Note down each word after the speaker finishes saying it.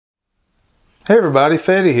Hey everybody,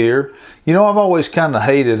 Fetty here. You know, I've always kind of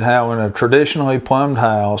hated how in a traditionally plumbed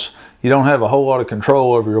house, you don't have a whole lot of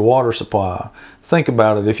control over your water supply. Think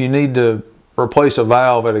about it. If you need to replace a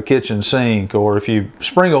valve at a kitchen sink, or if you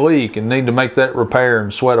spring a leak and need to make that repair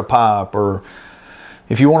and sweat a pipe, or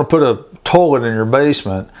if you want to put a toilet in your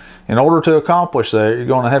basement, in order to accomplish that, you're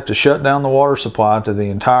going to have to shut down the water supply to the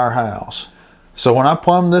entire house. So when I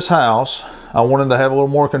plumbed this house, I wanted to have a little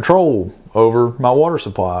more control over my water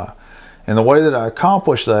supply. And the way that I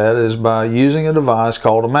accomplish that is by using a device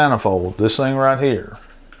called a manifold, this thing right here.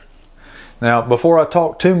 Now, before I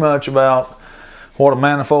talk too much about what a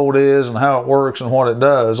manifold is and how it works and what it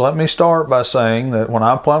does, let me start by saying that when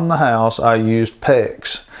I plumbed the house, I used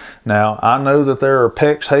PEX. Now, I know that there are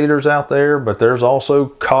PEX haters out there, but there's also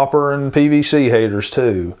copper and PVC haters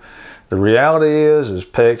too. The reality is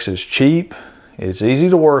PEX is cheap, it's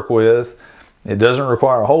easy to work with, it doesn't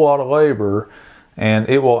require a whole lot of labor, and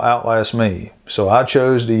it will outlast me. So I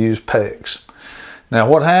chose to use PEX. Now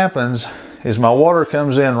what happens is my water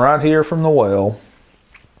comes in right here from the well,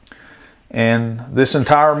 and this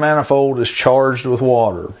entire manifold is charged with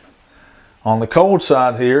water. On the cold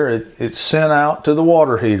side here, it's sent out to the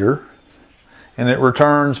water heater, and it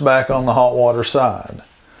returns back on the hot water side.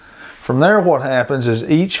 From there, what happens is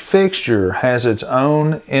each fixture has its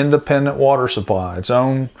own independent water supply, its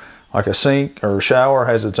own, like a sink or a shower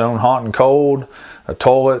has its own hot and cold, a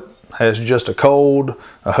toilet has just a cold,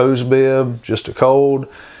 a hose bib just a cold.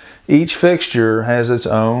 Each fixture has its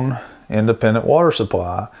own independent water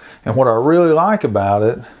supply. And what I really like about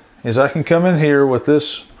it is I can come in here with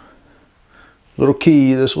this little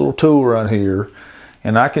key, this little tool right here,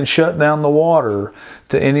 and I can shut down the water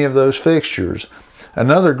to any of those fixtures.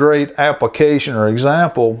 Another great application or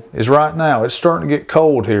example is right now, it's starting to get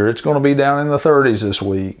cold here. It's going to be down in the 30s this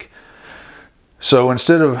week. So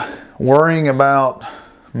instead of worrying about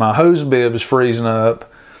my hose bibs freezing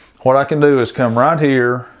up, what I can do is come right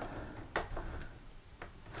here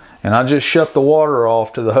and I just shut the water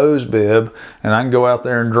off to the hose bib, and I can go out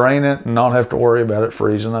there and drain it and not have to worry about it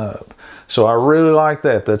freezing up. So I really like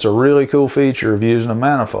that. That's a really cool feature of using a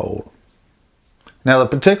manifold. Now the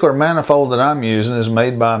particular manifold that I'm using is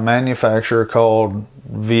made by a manufacturer called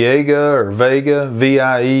Viega or Vega,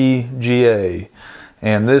 V-I-E-G-A.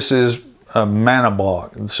 And this is a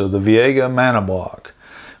ManaBloc, so the Viega ManaBloc.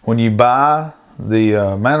 When you buy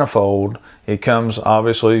the manifold, it comes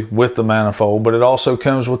obviously with the manifold, but it also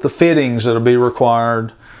comes with the fittings that'll be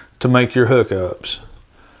required to make your hookups.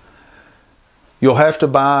 You'll have to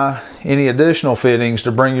buy any additional fittings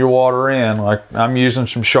to bring your water in. Like I'm using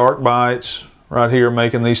some shark bites right here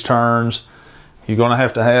making these turns. You're going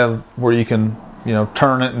to have where you can,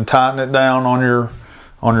 turn it and tighten it down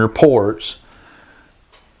on your ports.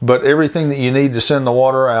 But everything that you need to send the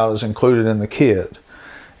water out is included in the kit.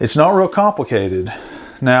 It's not real complicated.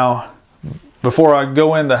 Now, before I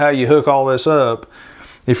go into how you hook all this up,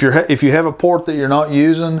 if you have a port that you're not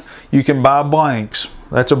using, you can buy blanks.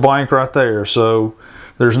 That's a blank right there. So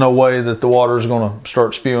there's no way that the water is going to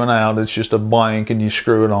start spewing out. It's just a blank, and you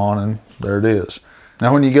screw it on, and there it is.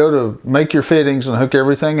 Now when you go to make your fittings and hook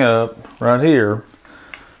everything up right here,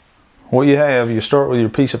 what you start with your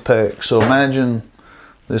piece of PEX. So imagine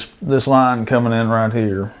this line coming in right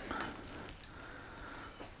here.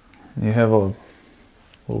 You have a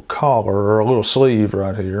little collar or a little sleeve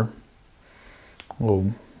right here, a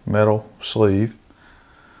little metal sleeve,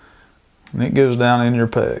 and it goes down in your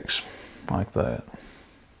PEX like that.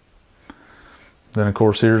 Then of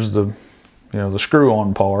course here's the the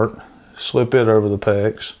screw-on part. Slip it over the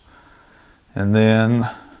PEX, and then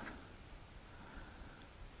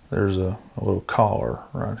there's a little collar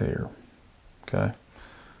right here. Okay.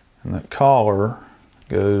 And that collar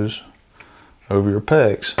goes over your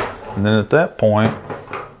PEX. And then at that point,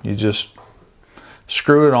 you just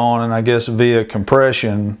screw it on, and I guess via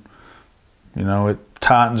compression, it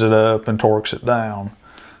tightens it up and torques it down.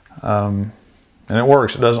 And it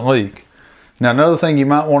works, it doesn't leak. Now another thing you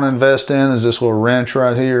might want to invest in is this little wrench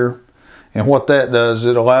right here. And what that does,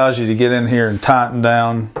 it allows you to get in here and tighten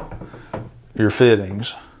down your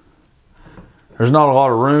fittings. There's not a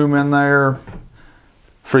lot of room in there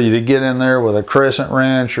for you to get in there with a crescent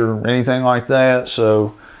wrench or anything like that.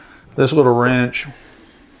 So this little wrench,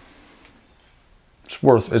 it's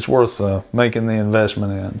worth making the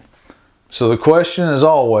investment in. So the question as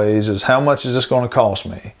always is, how much is this going to cost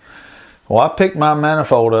me? Well, I picked my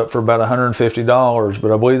manifold up for about $150,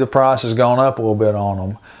 but I believe the price has gone up a little bit on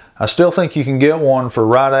them. I still think you can get one for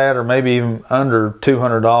right at or maybe even under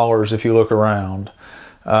 $200 if you look around.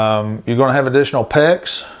 You're going to have additional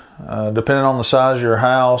PEX, depending on the size of your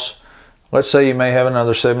house. let's say you may have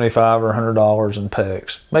another $75 or $100 in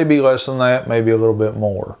PEX. Maybe less than that, maybe a little bit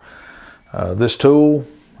more. This tool,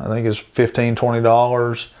 I think, is $15,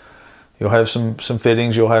 $20. You'll have some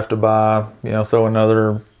fittings you'll have to buy. You know, throw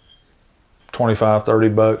another $25,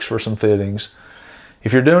 $30 for some fittings.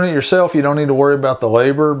 If you're doing it yourself, you don't need to worry about the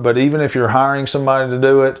labor, but even if you're hiring somebody to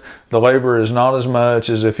do it, the labor is not as much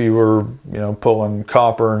as if you were, you know, pulling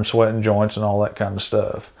copper and sweating joints and all that kind of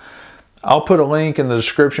stuff. I'll put a link in the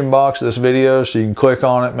description box of this video so you can click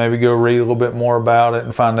on it, maybe go read a little bit more about it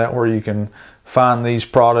and find out where you can find these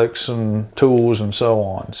products and tools and so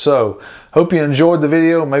on. So, hope you enjoyed the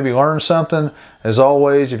video, maybe learned something. As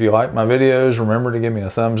always, if you like my videos, remember to give me a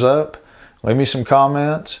thumbs up, leave me some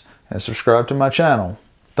comments, and subscribe to my channel.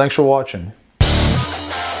 Thanks for watching.